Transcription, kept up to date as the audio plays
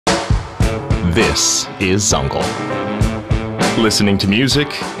This is Zungle. Listening to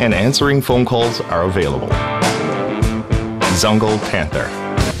music and answering phone calls are available. Zungle Panther.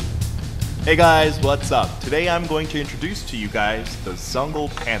 Hey guys, what's up? Today I'm going to introduce to you guys the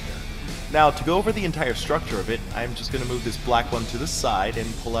Zungle Panther. Now, to go over the entire structure of it, I'm just going to move this black one to the side and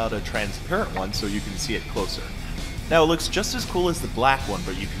pull out a transparent one so you can see it closer. Now, it looks just as cool as the black one,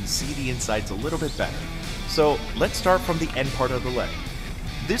 but you can see the insides a little bit better. So, let's start from the end part of the leg.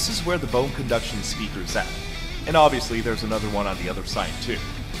 This is where the bone conduction speaker is at. And obviously, there's another one on the other side too.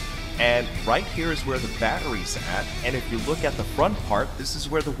 And right here is where the battery's at, and if you look at the front part, this is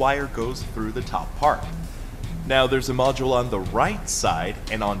where the wire goes through the top part. Now, there's a module on the right side,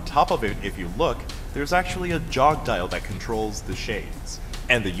 and on top of it, if you look, there's actually a jog dial that controls the shades.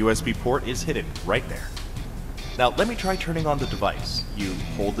 And the USB port is hidden right there. Now, let me try turning on the device. You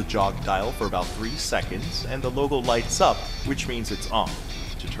hold the jog dial for about 3 seconds, and the logo lights up, which means it's on.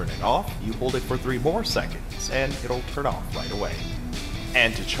 To turn it off, you hold it for 3 more seconds, and it'll turn off right away.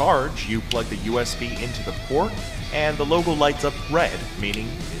 And to charge, you plug the USB into the port, and the logo lights up red, meaning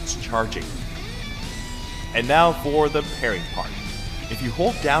it's charging. And now for the pairing part. If you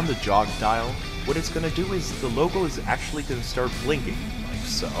hold down the jog dial, what it's going to do is the logo is actually going to start blinking, like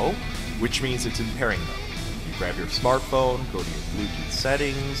so, which means it's in pairing mode. You grab your smartphone, go to your Bluetooth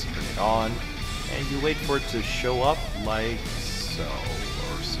settings, turn it on, and you wait for it to show up like so.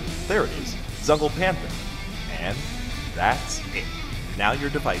 There it is, Zungle Panther. And that's it. Now your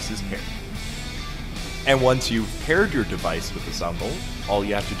device is paired. And once you've paired your device with the Zungle, all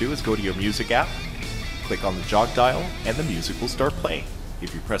you have to do is go to your music app, click on the jog dial, and the music will start playing.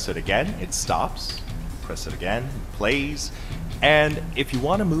 If you press it again, it stops. Press it again, it plays. And if you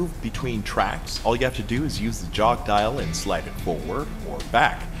want to move between tracks, all you have to do is use the jog dial and slide it forward or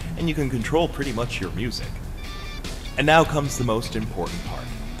back, and you can control pretty much your music. And now comes the most important part.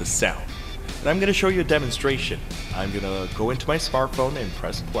 The sound. And I'm going to show you a demonstration. I'm going to go into my smartphone and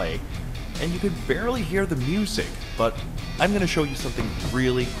press play, and you can barely hear the music, but I'm going to show you something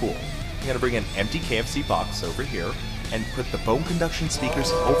really cool. I'm going to bring an empty KFC box over here and put the bone conduction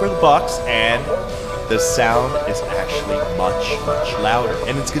speakers over the box, and the sound is actually much louder,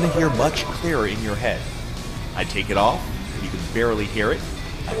 and it's going to hear much clearer in your head. I take it off, you can barely hear it.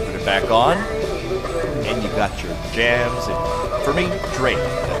 I put it back on, and you got your jams, and for me, Drake,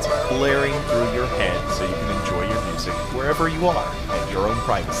 that's blaring through your head so you can enjoy your music wherever you are at your own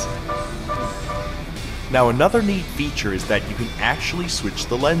privacy. Now, another neat feature is that you can actually switch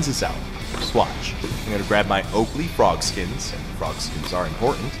the lenses out. Just watch. I'm going to grab my Oakley frog skins, and frog skins are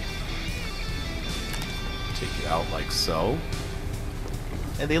important. Take it out like so.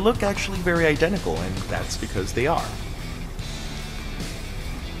 And they look actually very identical, and that's because they are.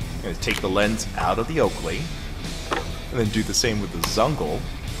 I'm going to take the lens out of the Oakley, and then do the same with the Zungle,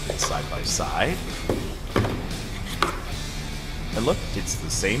 side by side. And look, it's the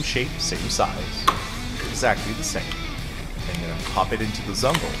same shape, same size, exactly the same. And I'm going to pop it into the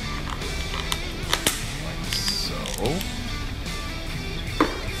Zungle, like so.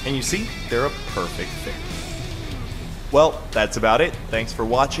 And you see, they're a perfect fit. Well, that's about it. Thanks for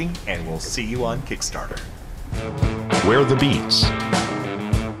watching, and we'll see you on Kickstarter. Where the beats.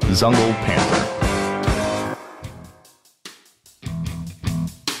 Zungle Panther.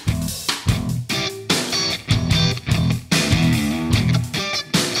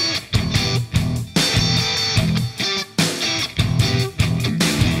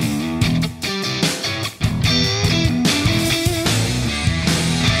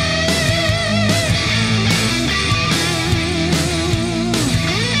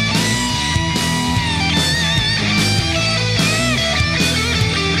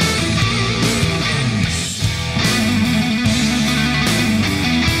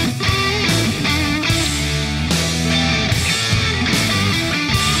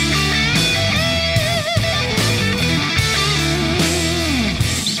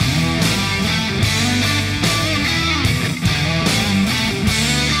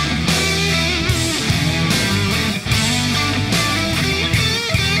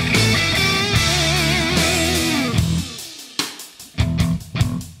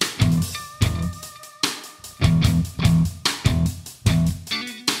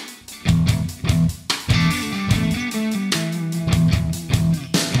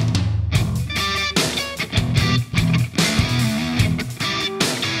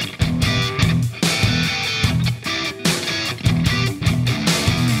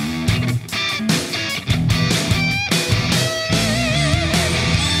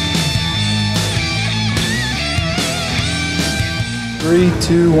 Three,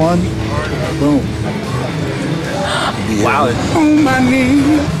 two, one, boom. Wow. Oh, my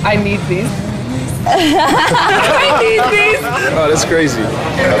knee. I need these. Oh, that's crazy.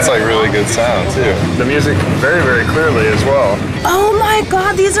 That's like really good sound too. The music very, very clearly as well. Oh my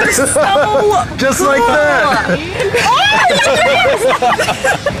god, these are so Just cool. like that.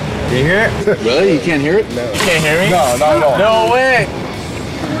 Can you hear it? Really? You can't hear it? No. You can't hear me? No, not at all. No way!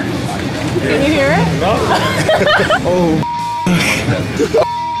 Can you hear it?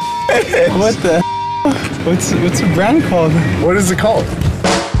 What the? What's the brand called? What is it called?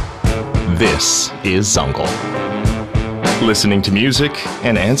 This is Zangle. Listening to music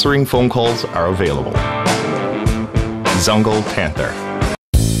and answering phone calls are available. Zangle Panther.